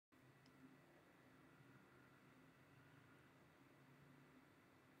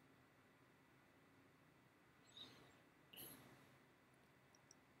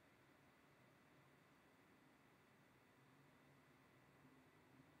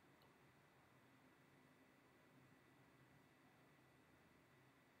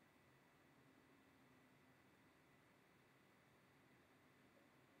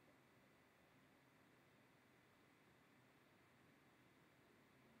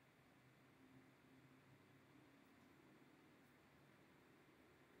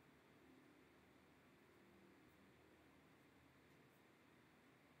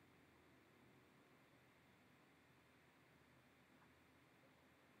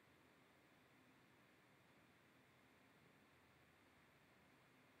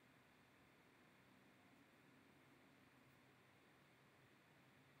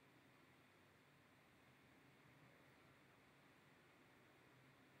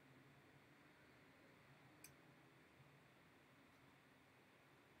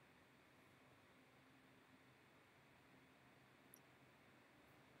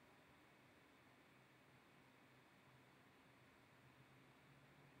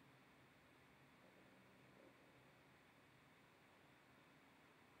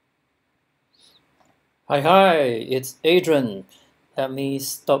Hi, it's Adrian. Let me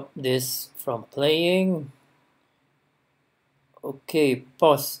stop this from playing. Okay,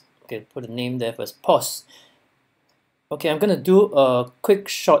 pause. Okay, put a name there first. Pause. Okay, I'm gonna do a quick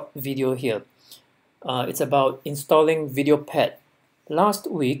short video here. It's about installing VideoPad. Last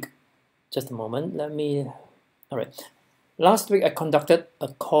week, just a moment, all right. Last week I conducted a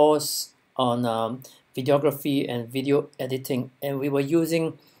course on videography and video editing, and we were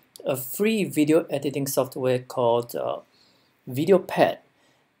using a free video editing software called VideoPad.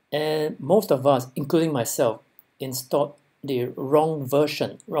 And most of us, including myself, installed the wrong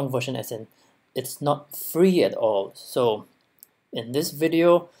version as in it's not free at all. So in this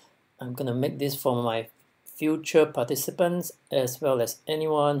video, I'm gonna make this for my future participants as well as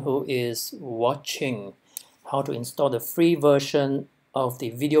anyone who is watching how to install the free version of the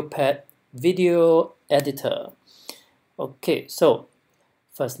VideoPad video editor. Okay, so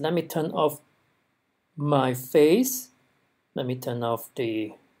first let me turn off my face. Let me turn off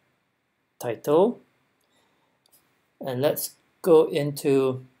the title, and let's go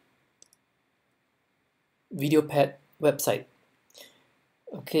into VideoPad website.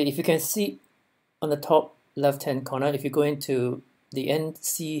 Okay, if you can see on the top left hand corner, if you go into the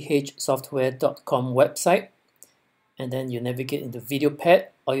nchsoftware.com website and then you navigate into VideoPad,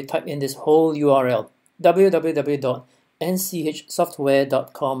 or you type in this whole URL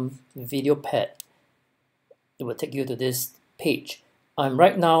www.nchsoftware.com VideoPad, it will take you to this page. I'm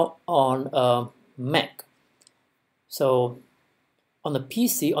right now on a Mac. So on the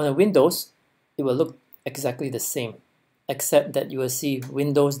PC, on a Windows, it will look exactly the same, except that you will see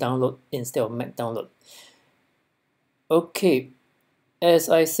Windows download instead of Mac download. Okay, as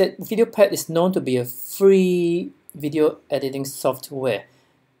I said, VideoPad is known to be a free video editing software,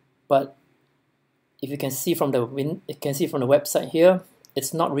 but if you can see from the website here,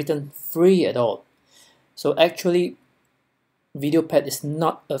 it's not written free at all. So actually, VideoPad is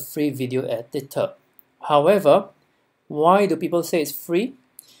not a free video editor. However, why do people say it's free?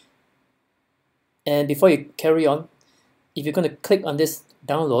 And before you carry on, if you're going to click on this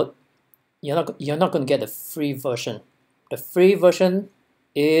download, you're not going to get the free version. The free version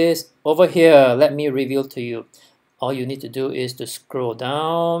is over here. Let me reveal to you. All you need to do is to scroll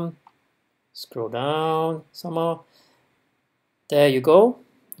down some more. There you go.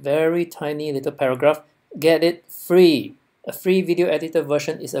 Very tiny little paragraph. Get it free. A free video editor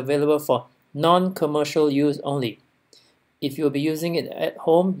version is available for non-commercial use only. If you'll be using it at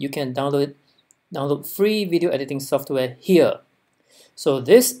home, you can download free video editing software here. So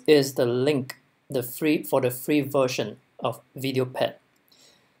this is the link for the free version of VideoPad.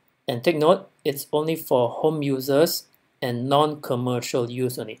 And take note, it's only for home users and non-commercial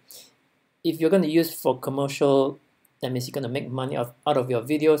use only. If you're going to use for commercial, that means you're going to make money out of your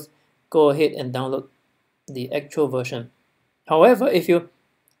videos, go ahead and download the actual version. However, if you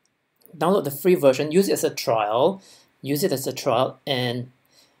download the free version, use it as a trial, and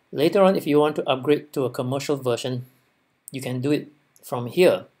later on, if you want to upgrade to a commercial version, you can do it from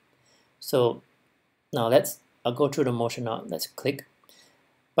here. So now I'll go through the motion now. Let's click.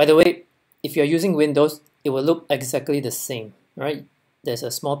 By the way, if you're using Windows, it will look exactly the same, right? There's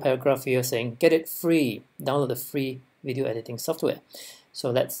a small paragraph here saying, get it free, download the free video editing software. So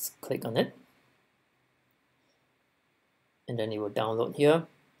let's click on it. And then it will download here.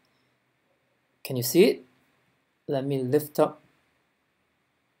 Can you see it? Let me lift up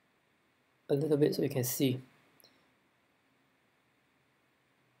a little bit so you can see.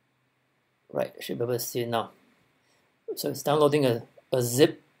 Right, I should be able to see it now. So it's downloading a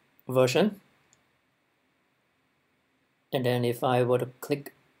zip version. And then if I were to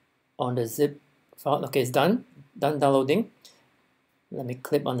click on the zip file, okay, it's done downloading. Let me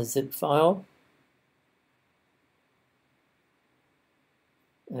click on the zip file.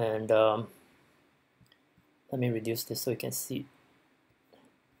 And let me reduce this so you can see.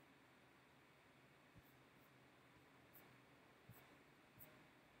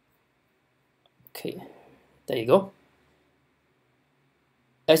 Okay, there you go.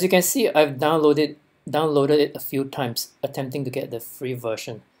 As you can see, I've downloaded it a few times, attempting to get the free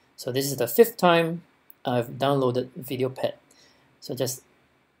version. So this is the 5th time I've downloaded VideoPad. So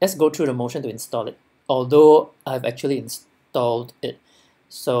let's go through the motion to install it, although I've actually installed it.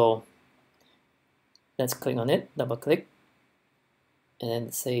 So let's click on it, double click, and then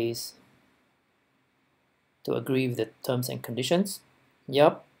it says to agree with the terms and conditions.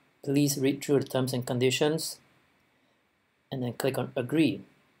 Yup, please read through the terms and conditions, and then click on agree.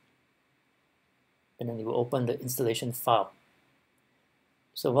 And then it will open the installation file.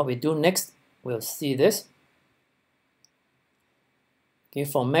 So what we do next, we'll see this. Okay,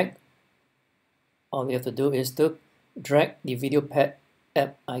 for Mac, all you have to do is to drag the VideoPad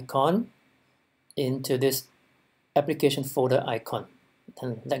app icon into this application folder icon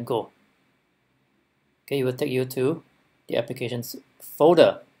and let go. Okay, it will take you to the applications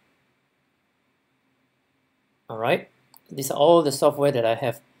folder. Alright, these are all the software that I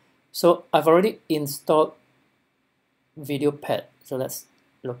have. So I've already installed VideoPad. So let's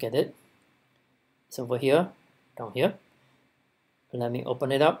look at it. It's over here, down here. Let me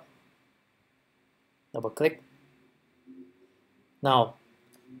open it up. Double click. Now,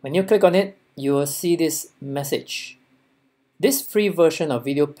 when you click on it, you will see this message. This free version of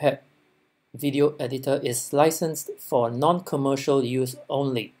VideoPad video editor is licensed for non-commercial use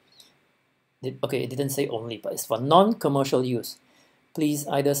only. Okay, it didn't say only, but it's for non-commercial use. Please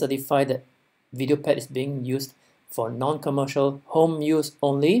either certify that VideoPad is being used for non-commercial home use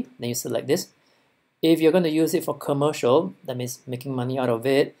only, then you select this. If you're going to use it for commercial, that means making money out of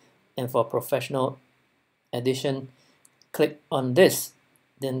it, and for professional edition, click on this.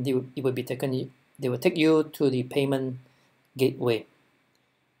 Then it will be taken. They will take you to the payment gateway.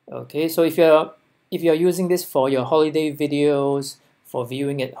 Okay, so if you're using this for your holiday videos, for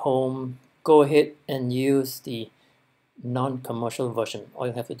viewing at home, go ahead and use the non-commercial version. All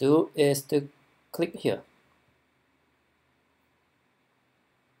you have to do is to click here.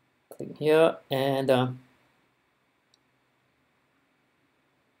 Click here and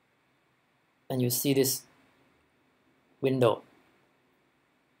you see this window.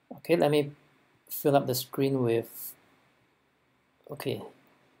 Okay, let me fill up the screen with, okay.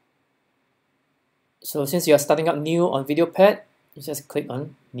 So since you are starting out new on VideoPad, you just click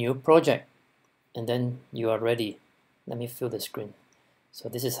on New Project, and then you are ready. Let me fill the screen. So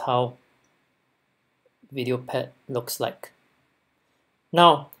this is how VideoPad looks like.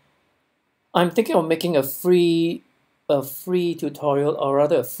 Now, I'm thinking of making a free tutorial, or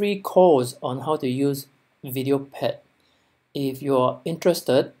rather a free course on how to use VideoPad. If you're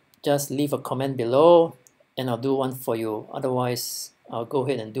interested, just leave a comment below and I'll do one for you. Otherwise, I'll go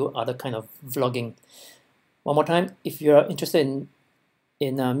ahead and do other kind of vlogging. One more time, if you're interested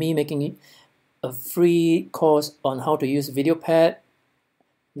in me making a free course on how to use VideoPad,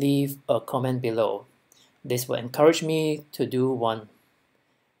 leave a comment below. This will encourage me to do one.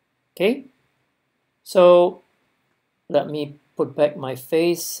 Okay, so let me put back my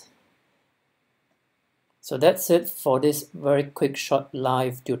face. So that's it for this very quick short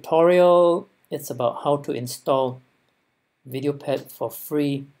live tutorial. It's about how to install VideoPad for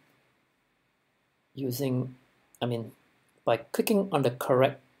free by clicking on the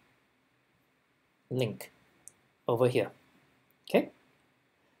correct link over here. Okay,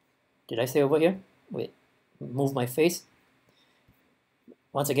 did I say over here? Wait, move my face.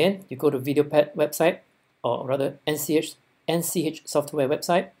 Once again, you go to VideoPad website, or rather NCH software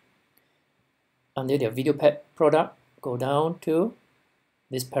website. Under their VideoPad product, go down to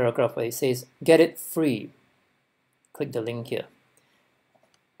this paragraph where it says get it free. Click the link here.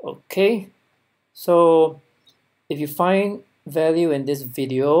 Okay, so if you find value in this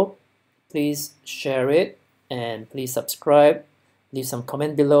video, please share it and please subscribe, leave some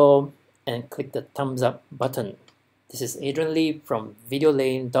comment below and click the thumbs up button. This is Adrian Lee from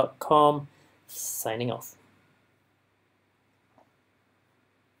videolane.com signing off.